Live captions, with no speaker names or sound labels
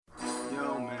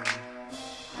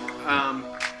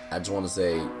I just want to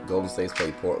say Golden State's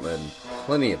played Portland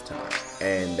plenty of times,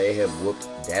 and they have whooped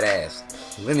that ass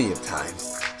plenty of times.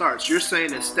 Starts. You're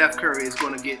saying that Steph Curry is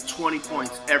going to get 20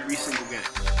 points every single game.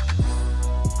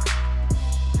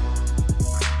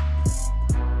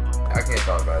 I can't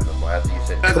talk about it no more after you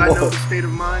said. As I know the state of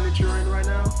mind that you're in right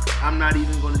now, I'm not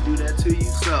even going to do that to you.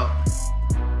 So,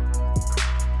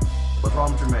 what's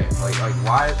wrong with your man? Like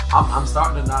why? I'm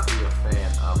starting to not be a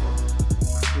fan of him.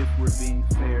 If we're being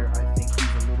fair, I think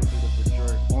he's a little bit of a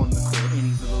jerk on the court, and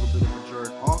he's a little bit of a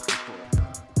jerk off the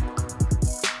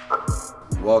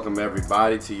court. Welcome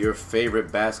everybody to your favorite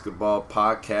basketball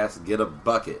podcast, Get a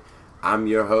Bucket. I'm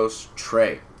your host,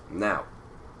 Trey. Now,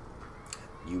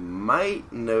 you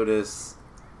might notice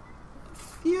a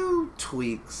few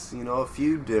tweaks, a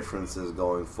few differences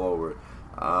going forward.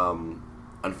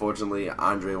 Unfortunately,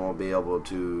 Andre won't be able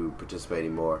to participate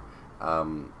anymore.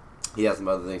 He has some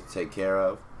other things to take care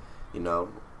of.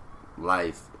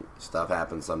 Life, stuff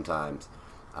happens sometimes.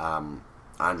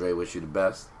 Andre, wish you the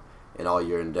best in all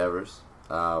your endeavors.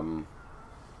 Alright,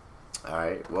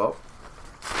 well,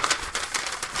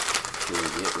 can we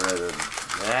get rid of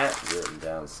that written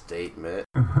down statement?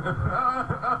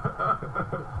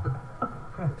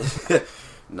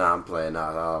 Nah, I'm playing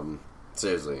out.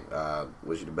 Seriously,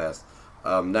 wish you the best.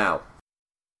 Now,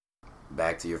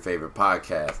 back to your favorite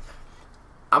podcast.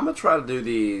 I'm going to try to do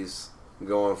these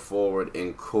going forward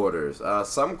in quarters.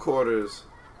 Some quarters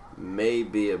may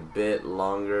be a bit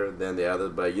longer than the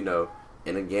others, but, in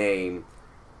a game,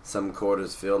 some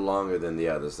quarters feel longer than the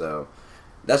others. So,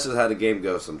 that's just how the game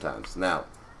goes sometimes. Now,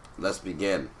 let's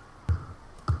begin.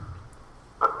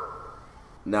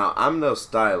 Now, I'm no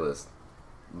stylist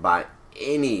by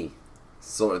any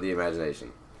sort of the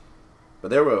imagination,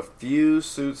 but there were a few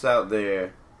suits out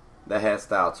there that had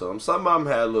style to them. Some of them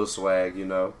had a little swag,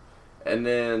 and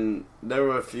then there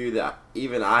were a few that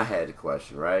even I had to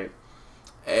question, right?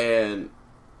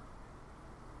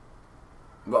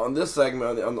 But on this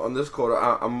segment, on this quarter,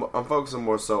 I'm focusing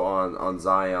more so on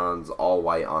Zion's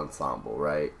all-white ensemble,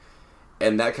 right?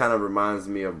 And that kind of reminds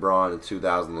me of Bron in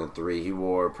 2003. He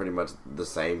wore pretty much the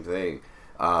same thing.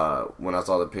 When I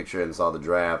saw the picture and saw the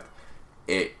draft,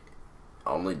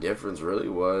 only difference really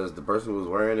was the person who was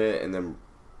wearing it, and then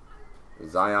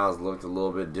Zion's looked a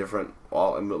little bit different.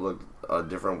 All of it looked a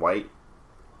different white,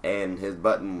 and his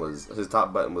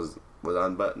top button was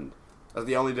unbuttoned. That's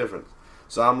the only difference.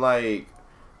 So I'm like,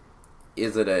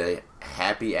 is it a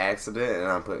happy accident? And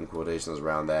I'm putting quotations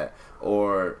around that,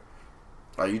 or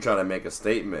are you trying to make a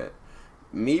statement?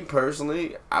 Me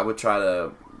personally, I would try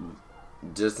to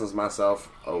distance myself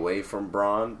away from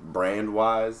Bron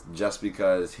brand-wise, just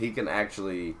because he can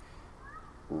actually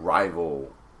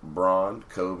rival Bron,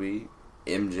 Kobe,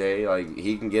 MJ. Like,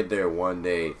 he can get there one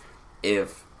day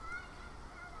if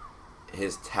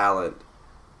his talent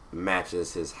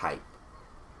matches his hype.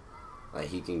 Like,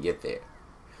 he can get there.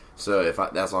 So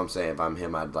that's what I'm saying. If I'm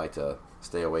him, I'd like to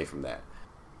stay away from that.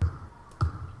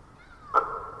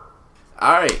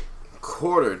 Alright,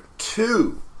 quarter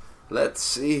two. Let's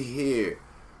see here.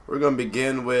 We're going to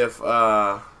begin with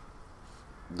the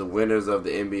winners of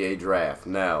the NBA draft.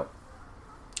 Now,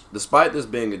 despite this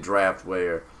being a draft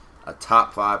where a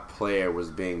top 5 player was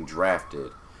being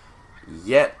drafted,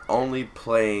 yet only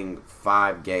playing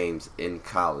 5 games in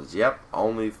college. Yep,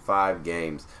 only 5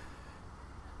 games.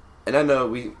 And I know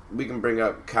we can bring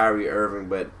up Kyrie Irving,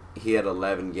 but he had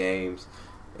 11 games,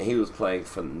 and he was playing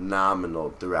phenomenal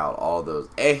throughout all those.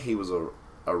 And he was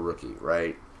a rookie,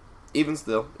 right? Even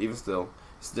still, it's a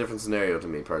different scenario to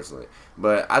me personally.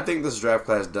 But I think this draft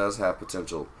class does have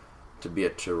potential to be a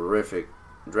terrific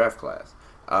draft class.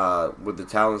 With the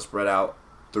talent spread out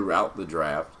throughout the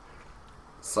draft,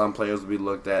 some players will be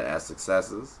looked at as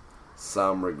successes,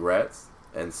 some regrets,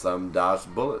 and some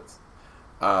dodged bullets.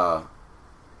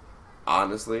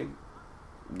 Honestly,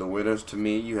 the winners to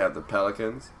me, you have the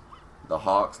Pelicans, the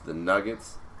Hawks, the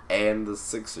Nuggets, and the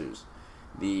Sixers.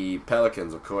 The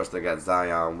Pelicans, of course, they got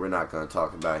Zion. We're not going to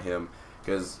talk about him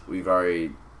because we've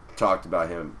already talked about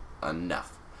him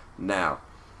enough. Now,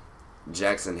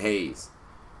 Jackson Hayes.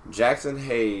 Jackson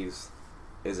Hayes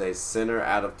is a center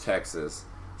out of Texas,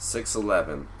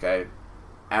 6'11", okay?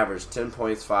 Averaged 10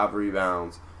 points, 5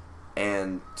 rebounds,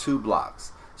 and 2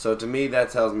 blocks. So to me, that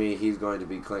tells me he's going to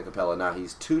be Clint Capella. Now,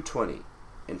 he's 220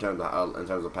 in terms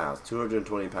of pounds,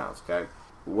 220 pounds, okay?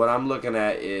 What I'm looking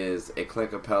at is a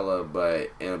Clint Capella, but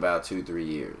in about 2-3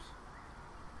 years.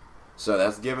 So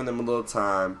that's giving them a little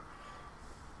time,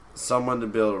 someone to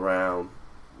build around,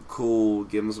 cool,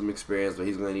 give him some experience, but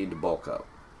he's going to need to bulk up,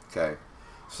 okay?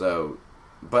 So,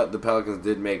 but the Pelicans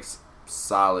did make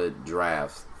solid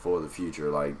drafts for the future.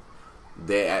 Like,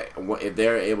 if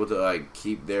they're able to like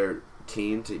keep their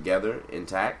team together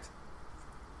intact,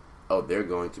 they're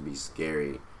going to be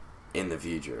scary in the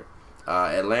future.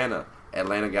 Atlanta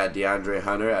got DeAndre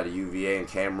Hunter out of UVA and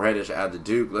Cam Reddish out of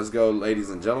Duke. Let's go, ladies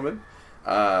and gentlemen.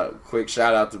 Quick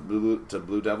shout out to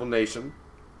Blue Devil Nation.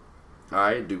 All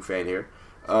right, Duke fan here.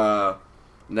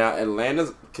 Now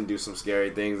Atlanta can do some scary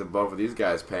things if both of these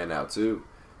guys pan out too.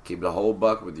 Keep the whole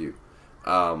buck with you.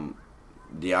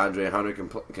 DeAndre Hunter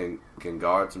can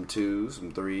guard some 2s,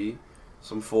 some 3s,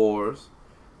 some 4s,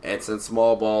 and since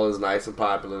small ball is nice and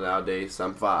popular nowadays,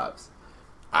 some 5s.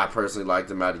 I personally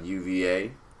liked him out of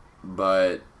UVA,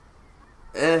 but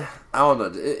I don't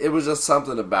know. It was just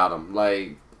something about him.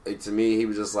 Like to me, he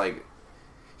was just like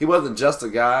he wasn't just a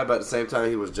guy, but at the same time,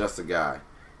 he was just a guy.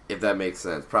 If that makes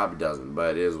sense. Probably doesn't,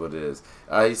 but it is what it is.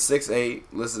 He's 6'8",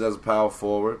 listed as a power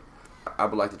forward. I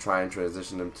would like to try and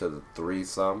transition him to the 3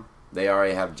 some.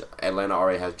 Atlanta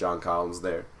already has John Collins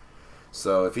there.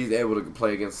 So if he's able to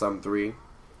play against some 3,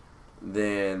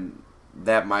 then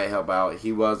that might help out.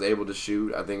 He was able to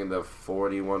shoot, I think, in the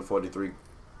 41, 43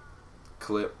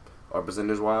 clip, or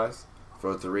percentage-wise,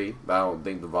 for a 3. But I don't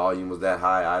think the volume was that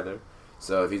high either.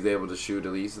 So if he's able to shoot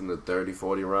at least in the 30,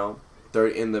 40 realm,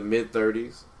 in the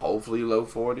mid-30s, hopefully low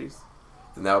 40s,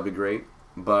 then that would be great.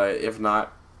 But if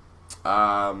not,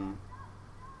 then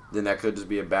that could just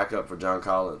be a backup for John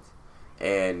Collins.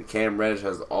 And Cam Reddish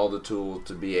has all the tools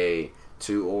to be a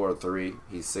 2 or a 3.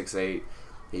 He's 6'8".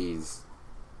 He's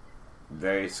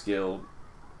very skilled,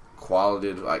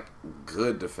 quality, like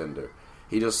good defender.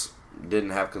 He just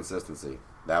didn't have consistency.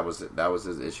 That was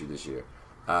his issue this year.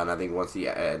 And I think once he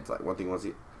adds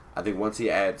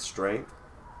strength,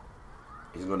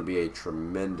 he's going to be a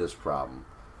tremendous problem.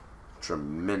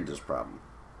 Tremendous problem.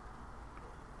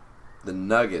 The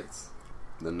Nuggets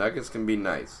can be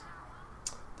nice.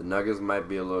 The Nuggets might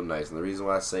be a little nice. And the reason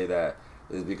why I say that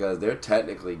is because they're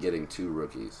technically getting 2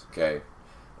 rookies, okay?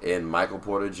 And Michael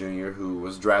Porter Jr., who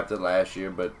was drafted last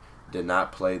year but did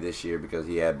not play this year because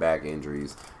he had back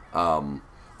injuries. And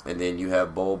then you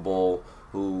have Bol Bol,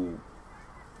 who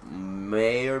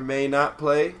may or may not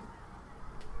play.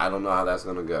 I don't know how that's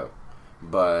going to go.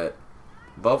 But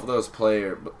both of those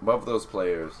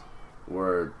players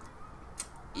were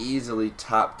easily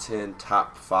top 10,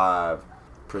 top 5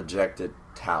 projected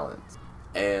talents.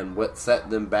 And what set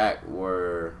them back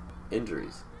were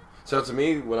injuries. So to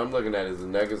me, what I'm looking at is the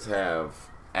Nuggets have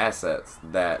assets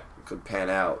that could pan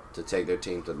out to take their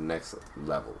team to the next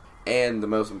level. And the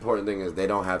most important thing is they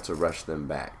don't have to rush them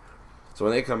back. So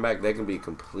when they come back, they can be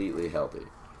completely healthy.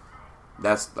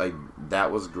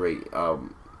 That was great.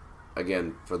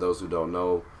 Again, for those who don't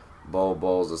know, Bol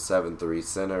Bol's a 7'3"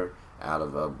 center out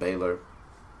of Baylor.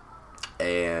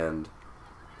 And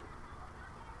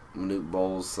Manute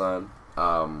Bol's son.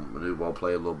 Manute Bol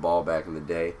played a little ball back in the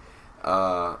day.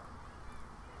 Bol,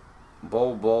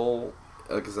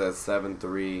 like I said,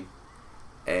 7'3",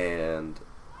 and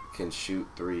can shoot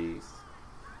 3s.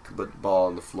 Can put the ball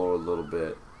on the floor a little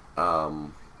bit.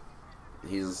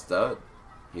 He's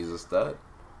a stud.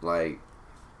 Like,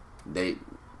 the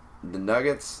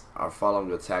Nuggets are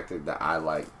following a tactic that I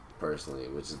like personally,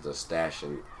 which is the stash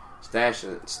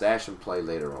and play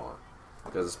later on.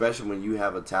 Because especially when you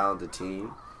have a talented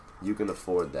team, you can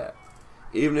afford that.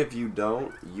 Even if you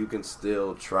don't, you can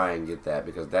still try and get that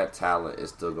because that talent is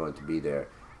still going to be there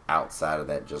outside of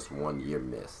that just 1 year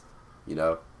missed. You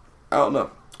know? I don't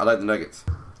know. I like the Nuggets.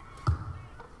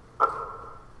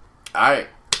 Alright,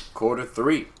 quarter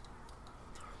 3.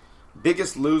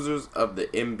 Biggest losers of the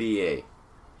NBA.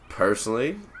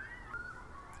 Personally,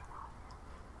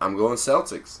 I'm going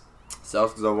Celtics.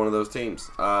 Celtics are one of those teams.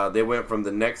 They went from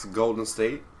the next Golden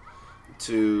State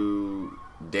to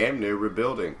damn near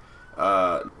rebuilding.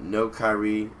 No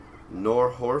Kyrie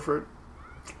nor Horford.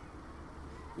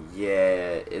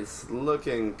 Yeah, it's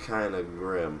looking kind of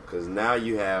grim because now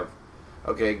you have,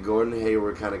 Gordon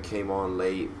Hayward kind of came on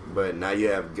late, but now you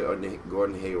have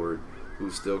Gordon Hayward,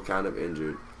 who's still kind of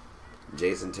injured,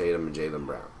 Jason Tatum and Jaylen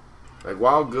Brown. Like,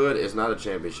 while good, it's not a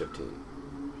championship team.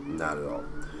 Not at all.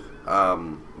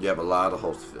 You have a lot of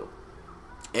holes to fill.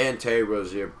 And Terry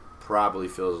Rozier probably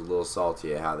feels a little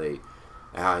salty at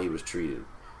how he was treated.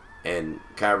 And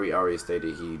Kyrie already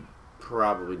stated he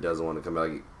probably doesn't want to come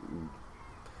back.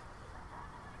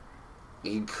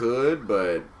 He could,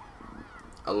 but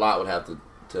a lot would have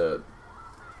to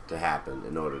happen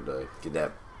in order to get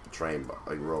that train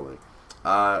rolling.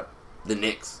 The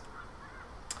Knicks.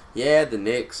 Yeah, the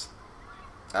Knicks.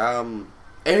 And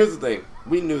here's the thing: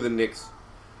 we knew the Knicks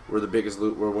were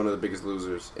one of the biggest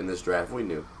losers in this draft. We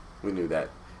knew that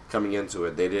coming into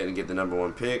it. They didn't get the number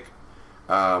 1 pick.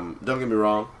 Don't get me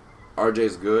wrong.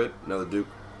 RJ's good, another Duke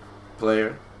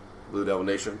player, Blue Devil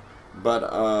Nation. But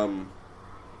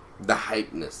the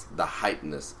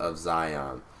hypeness of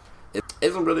Zion, it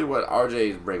isn't really what RJ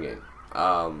is bringing.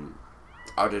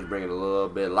 RJ's bringing a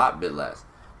lot bit less,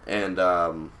 and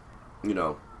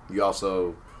you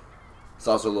also. It's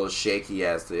also a little shaky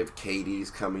as to if KD's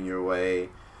coming your way.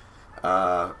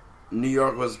 New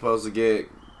York was supposed to get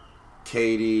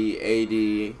KD,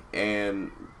 AD,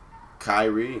 and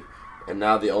Kyrie. And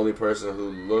now the only person who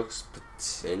looks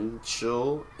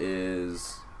potential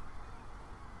is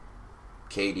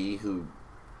KD, who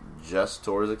just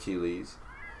tore his Achilles.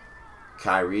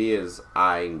 Kyrie is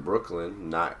eyeing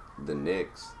Brooklyn, not the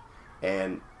Knicks.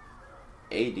 And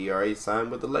AD already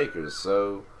signed with the Lakers.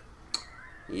 So,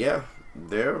 yeah.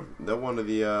 They're one of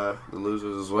the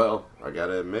losers as well. I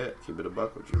gotta admit, keep it a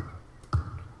buck with you.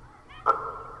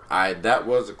 Alright, that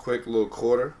was a quick little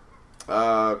quarter.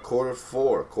 Quarter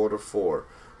four.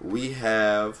 We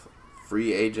have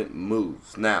free agent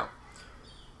moves. Now,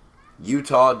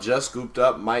 Utah just scooped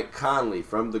up Mike Conley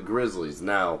from the Grizzlies.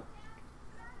 Now,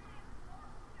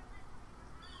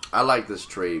 I like this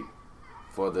trade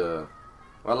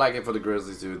I like it for the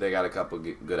Grizzlies too. They got a couple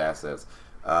good assets.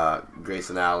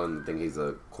 Grayson Allen, I think he's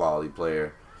a quality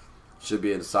player. Should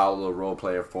be a solid little role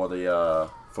player for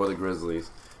the Grizzlies.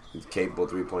 He's capable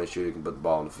 3-point shooter, can put the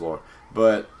ball on the floor.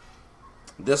 But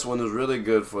this one is really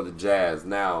good for the Jazz.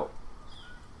 Now,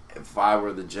 if I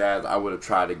were the Jazz, I would have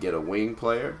tried to get a wing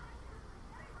player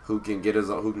who can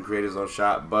create his own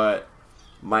shot. But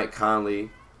Mike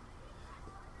Conley,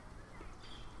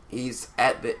 he's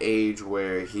at the age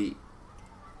where he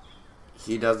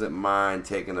doesn't mind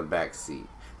taking a back seat,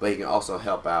 but he can also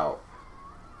help out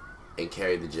and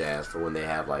carry the Jazz for when they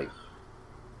have like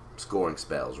scoring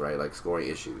spells, right? Like scoring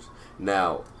issues.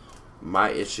 Now,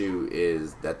 my issue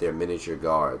is that they're miniature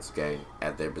guards, okay,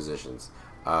 at their positions.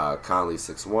 Conley's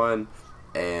 6'1",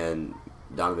 and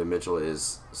Donovan Mitchell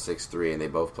is 6'3", and they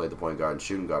both play the point guard and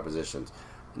shooting guard positions.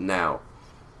 Now,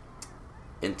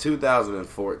 in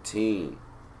 2014,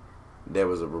 there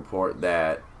was a report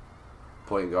that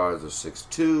point guards were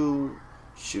 6'2",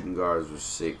 shooting guards were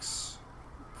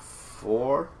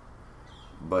 6'4",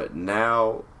 but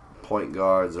now point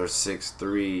guards are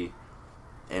 6'3",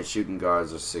 and shooting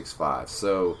guards are 6'5".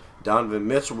 So Donovan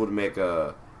Mitchell would make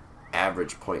a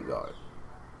average point guard,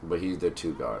 but he's their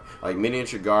 2 guard. Like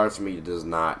miniature guards for me do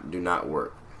not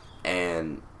work.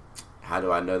 And how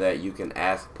do I know that? You can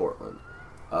ask Portland.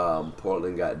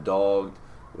 Portland got dogged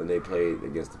when they played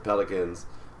against the Pelicans.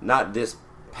 Not this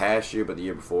past year, but the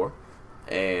year before,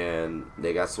 and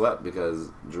they got swept because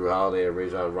Drew Holiday and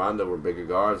Rajon Rondo were bigger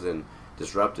guards and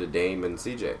disrupted Dame and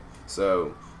CJ.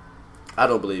 So I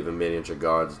don't believe in miniature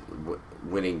guards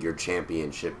winning your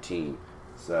championship team.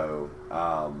 So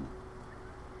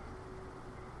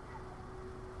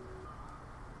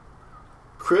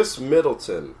Chris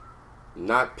Middleton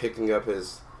not picking up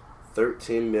his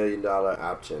 $13 million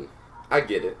option. I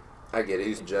get it.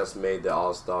 He's just made the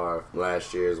All-Star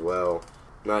last year as well.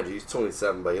 Mind you, he's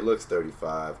 27, but he looks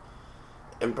 35.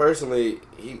 And personally,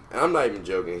 I'm not even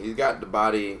joking. He's got the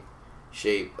body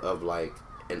shape of like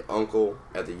an uncle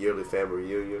at the yearly family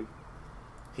reunion.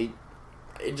 He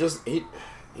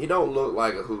don't look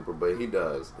like a hooper, but he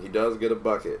does. He does get a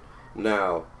bucket.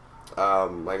 Now,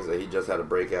 like I said, he just had a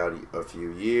breakout a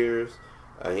few years,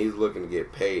 and he's looking to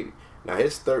get paid. Now,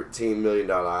 his $13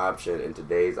 million option in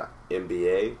today's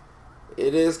NBA,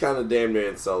 it is kind of damn near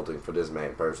insulting for this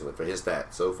man personally, for his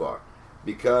stats so far,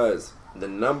 because the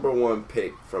number 1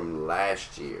 pick from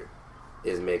last year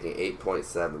is making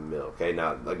 $8.7 mil. Okay,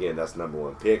 now again, that's number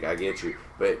 1 pick. I get you,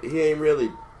 but he ain't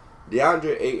really.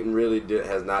 DeAndre Ayton really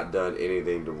has not done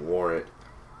anything to warrant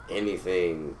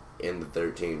anything in the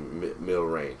 13 mil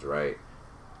range, right?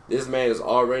 This man is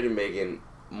already making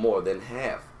more than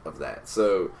half of that,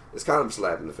 so it's kind of a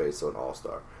slap in the face to an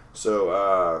all-star.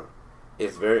 So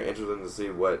it's very interesting to see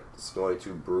what's going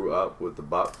to brew up with the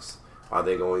Bucks. Are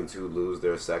they going to lose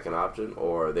their second option,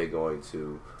 or are they going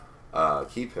to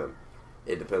keep him?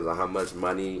 It depends on how much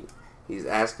money he's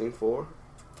asking for.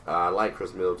 I like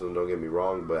Chris Middleton, don't get me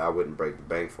wrong, but I wouldn't break the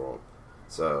bank for him.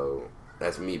 So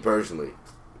that's me personally.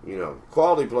 You know,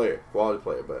 quality player, but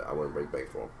I wouldn't break the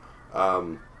bank for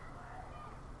him.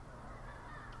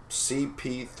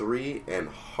 CP3 and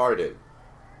Harden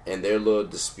and their little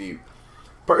dispute.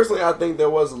 Personally, I think there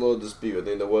was a little dispute. I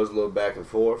think there was a little back and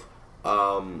forth.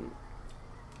 I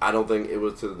don't think it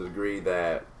was to the degree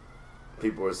that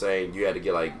people were saying you had to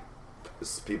get like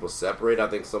people separate. I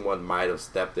think someone might have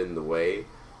stepped in the way,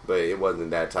 but it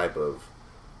wasn't that type of.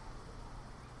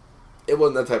 It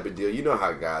wasn't that type of deal. You know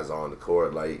how guys are on the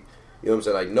court, like, you know what I'm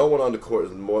saying. Like, no one on the court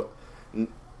is more.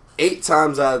 8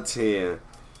 times out of 10,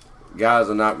 guys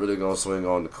are not really going to swing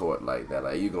on the court like that.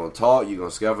 Like, you're going to talk, you're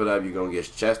going to scuff it up, you're going to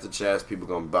get chest to chest, people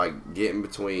going to like, get in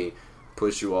between,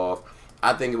 push you off.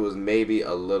 I think it was maybe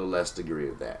a little less degree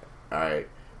of that. All right.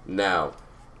 Now,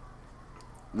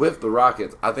 with the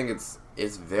Rockets, I think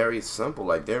it's very simple.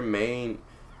 Like, their main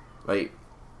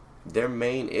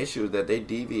issue is that they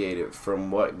deviated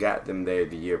from what got them there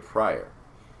the year prior.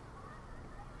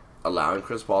 Allowing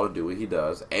Chris Paul to do what he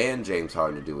does and James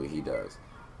Harden to do what he does.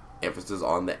 Emphasis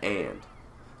on the and.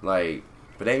 Like,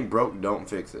 if it ain't broke, don't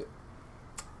fix it.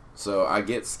 So I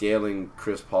get scaling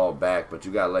Chris Paul back, but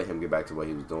you gotta let him get back to what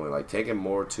he was doing. Like, taking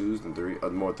more threes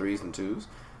than twos,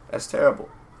 that's terrible.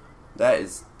 That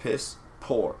is piss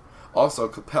poor. Also,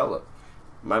 Capella,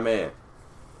 my man,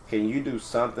 can you do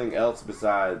something else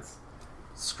besides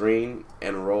screen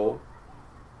and roll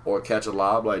or catch a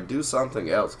lob? Like, do something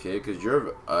else, kid, because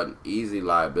you're an easy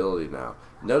liability now.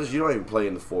 Notice you don't even play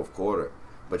in the fourth quarter,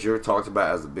 but you're talked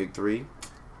about as a big three.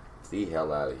 The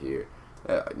hell out of here.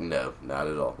 No, not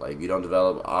at all. Like, if you don't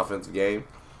develop an offensive game,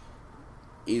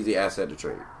 easy asset to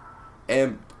trade.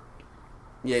 And,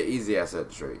 yeah, easy asset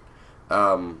to trade.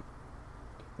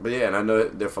 But, yeah, and I know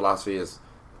their philosophy is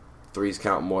threes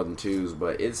count more than twos,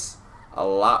 but it's a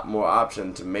lot more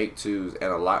option to make twos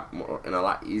and a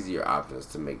lot easier options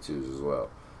to make twos as well.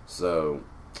 So,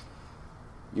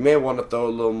 you may want to throw a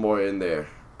little more in there.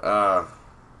 The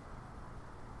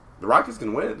Rockets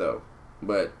can win it, though,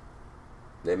 but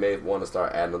they may want to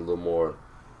start adding a little more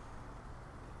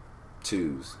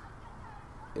twos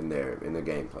in their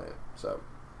game plan. So,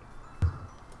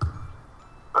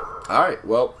 all right,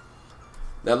 well,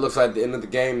 that looks like the end of the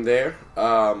game there.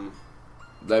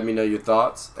 Let me know your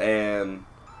thoughts and,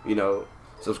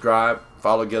 subscribe,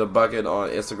 follow Get a Bucket on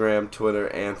Instagram, Twitter,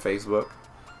 and Facebook.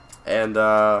 And,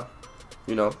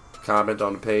 comment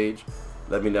on the page.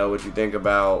 Let me know what you think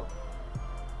about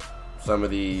some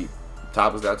of the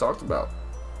topics that I talked about.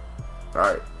 All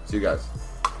right. See you guys.